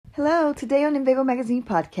Hello, today on Invego Magazine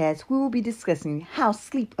podcast, we will be discussing how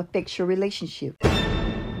sleep affects your relationship.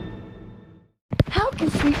 How can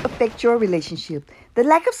sleep affect your relationship? The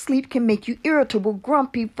lack of sleep can make you irritable,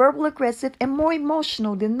 grumpy, verbal aggressive, and more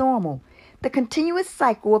emotional than normal. The continuous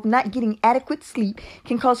cycle of not getting adequate sleep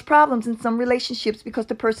can cause problems in some relationships because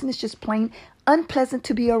the person is just plain unpleasant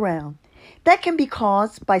to be around. That can be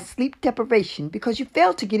caused by sleep deprivation because you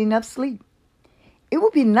failed to get enough sleep. It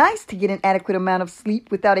would be nice to get an adequate amount of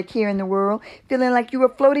sleep without a care in the world, feeling like you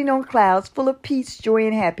were floating on clouds full of peace, joy,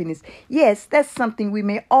 and happiness. Yes, that's something we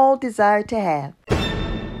may all desire to have.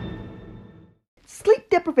 Sleep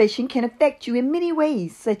deprivation can affect you in many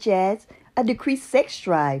ways, such as a decreased sex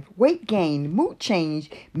drive, weight gain, mood change,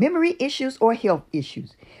 memory issues, or health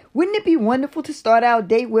issues. Wouldn't it be wonderful to start our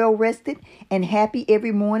day well rested and happy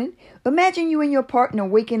every morning? Imagine you and your partner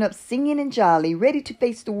waking up singing and jolly, ready to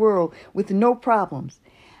face the world with no problems.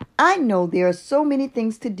 I know there are so many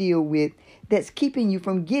things to deal with that's keeping you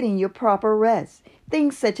from getting your proper rest.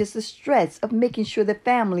 Things such as the stress of making sure the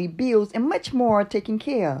family, bills, and much more are taken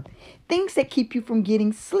care of. Things that keep you from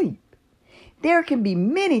getting sleep. There can be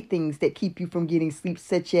many things that keep you from getting sleep,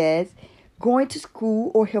 such as going to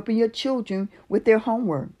school or helping your children with their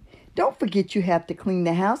homework. Don't forget you have to clean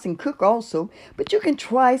the house and cook also, but you can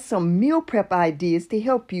try some meal prep ideas to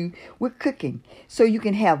help you with cooking so you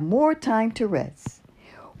can have more time to rest.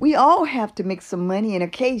 We all have to make some money and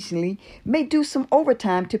occasionally may do some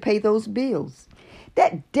overtime to pay those bills.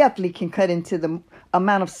 That definitely can cut into the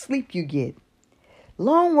amount of sleep you get.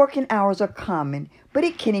 Long working hours are common, but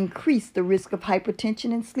it can increase the risk of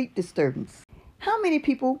hypertension and sleep disturbance. How many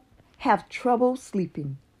people have trouble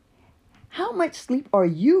sleeping? How much sleep are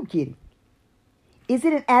you getting? Is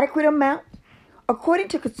it an adequate amount? According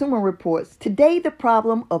to Consumer Reports, today the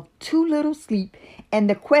problem of too little sleep and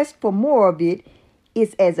the quest for more of it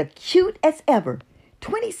is as acute as ever.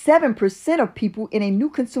 27% of people in a new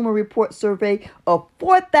Consumer Report survey of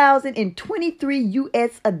 4,023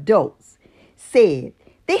 U.S. adults said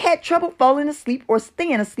they had trouble falling asleep or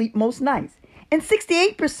staying asleep most nights. And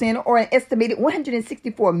 68%, or an estimated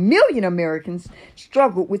 164 million Americans,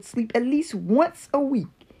 struggled with sleep at least once a week.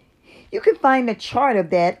 You can find a chart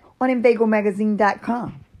of that on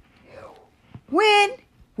InvegoMagazine.com. When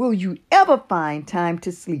will you ever find time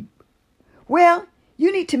to sleep? Well,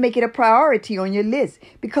 you need to make it a priority on your list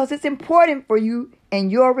because it's important for you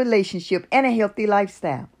and your relationship and a healthy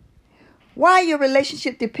lifestyle. Why your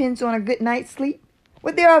relationship depends on a good night's sleep?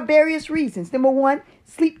 Well, there are various reasons. Number one,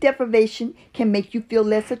 sleep deprivation can make you feel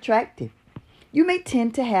less attractive. You may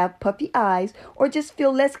tend to have puffy eyes or just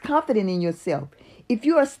feel less confident in yourself. If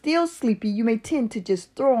you are still sleepy, you may tend to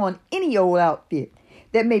just throw on any old outfit.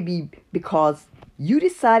 That may be because you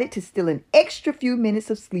decided to steal an extra few minutes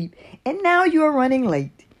of sleep and now you are running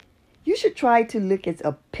late. You should try to look as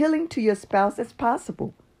appealing to your spouse as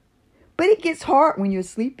possible. But it gets hard when you're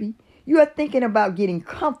sleepy. You are thinking about getting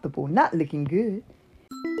comfortable, not looking good.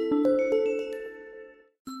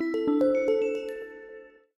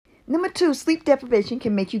 Number two, sleep deprivation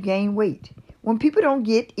can make you gain weight. When people don't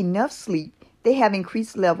get enough sleep, they have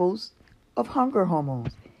increased levels of hunger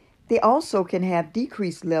hormones. They also can have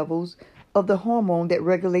decreased levels of the hormone that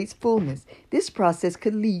regulates fullness. This process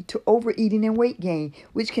could lead to overeating and weight gain,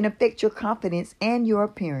 which can affect your confidence and your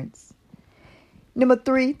appearance. Number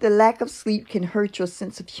three, the lack of sleep can hurt your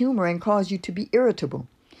sense of humor and cause you to be irritable.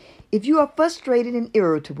 If you are frustrated and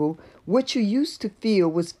irritable, what you used to feel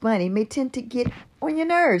was funny may tend to get on your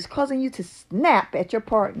nerves, causing you to snap at your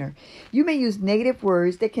partner. You may use negative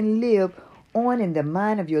words that can live on in the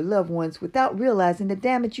mind of your loved ones without realizing the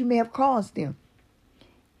damage you may have caused them.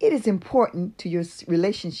 It is important to your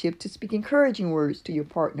relationship to speak encouraging words to your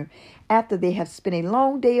partner after they have spent a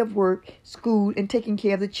long day of work, school, and taking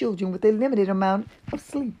care of the children with a limited amount of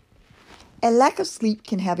sleep. A lack of sleep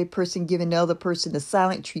can have a person giving the other person the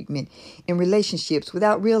silent treatment in relationships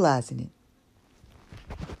without realizing it.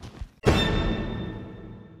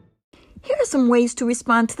 Here are some ways to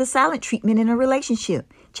respond to the silent treatment in a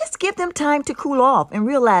relationship. Just give them time to cool off and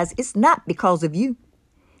realize it's not because of you.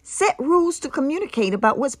 Set rules to communicate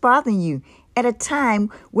about what's bothering you at a time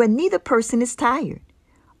where neither person is tired.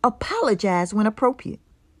 Apologize when appropriate.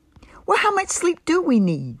 Well, how much sleep do we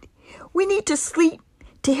need? We need to sleep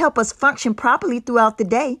to help us function properly throughout the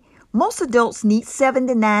day. Most adults need 7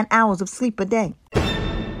 to 9 hours of sleep a day.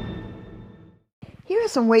 Here are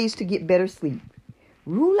some ways to get better sleep.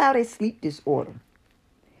 Rule out a sleep disorder.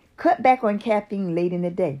 Cut back on caffeine late in the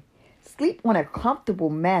day. Sleep on a comfortable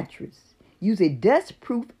mattress. Use a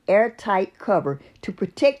dust-proof, airtight cover to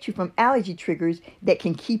protect you from allergy triggers that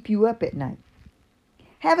can keep you up at night.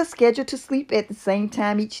 Have a schedule to sleep at the same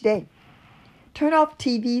time each day. Turn off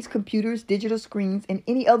TVs, computers, digital screens, and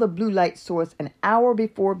any other blue light source an hour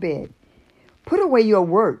before bed. Put away your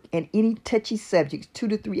work and any touchy subjects 2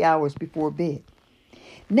 to 3 hours before bed.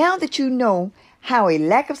 Now that you know how a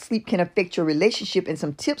lack of sleep can affect your relationship and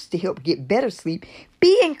some tips to help get better sleep,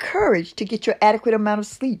 be encouraged to get your adequate amount of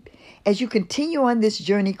sleep as you continue on this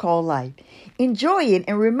journey called life. Enjoy it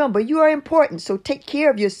and remember you are important, so take care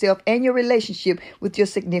of yourself and your relationship with your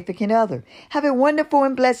significant other. Have a wonderful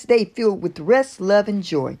and blessed day filled with rest, love, and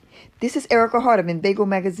joy. This is Erica Hart of Invego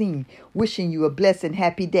Magazine, wishing you a blessed and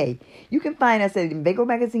happy day. You can find us at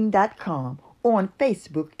InvegoMagazine.com or on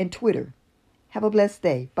Facebook and Twitter. Have a blessed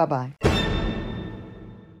day. Bye-bye.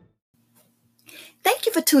 Thank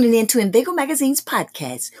you for tuning in to Invego Magazine's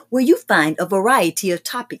podcast, where you find a variety of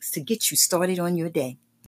topics to get you started on your day.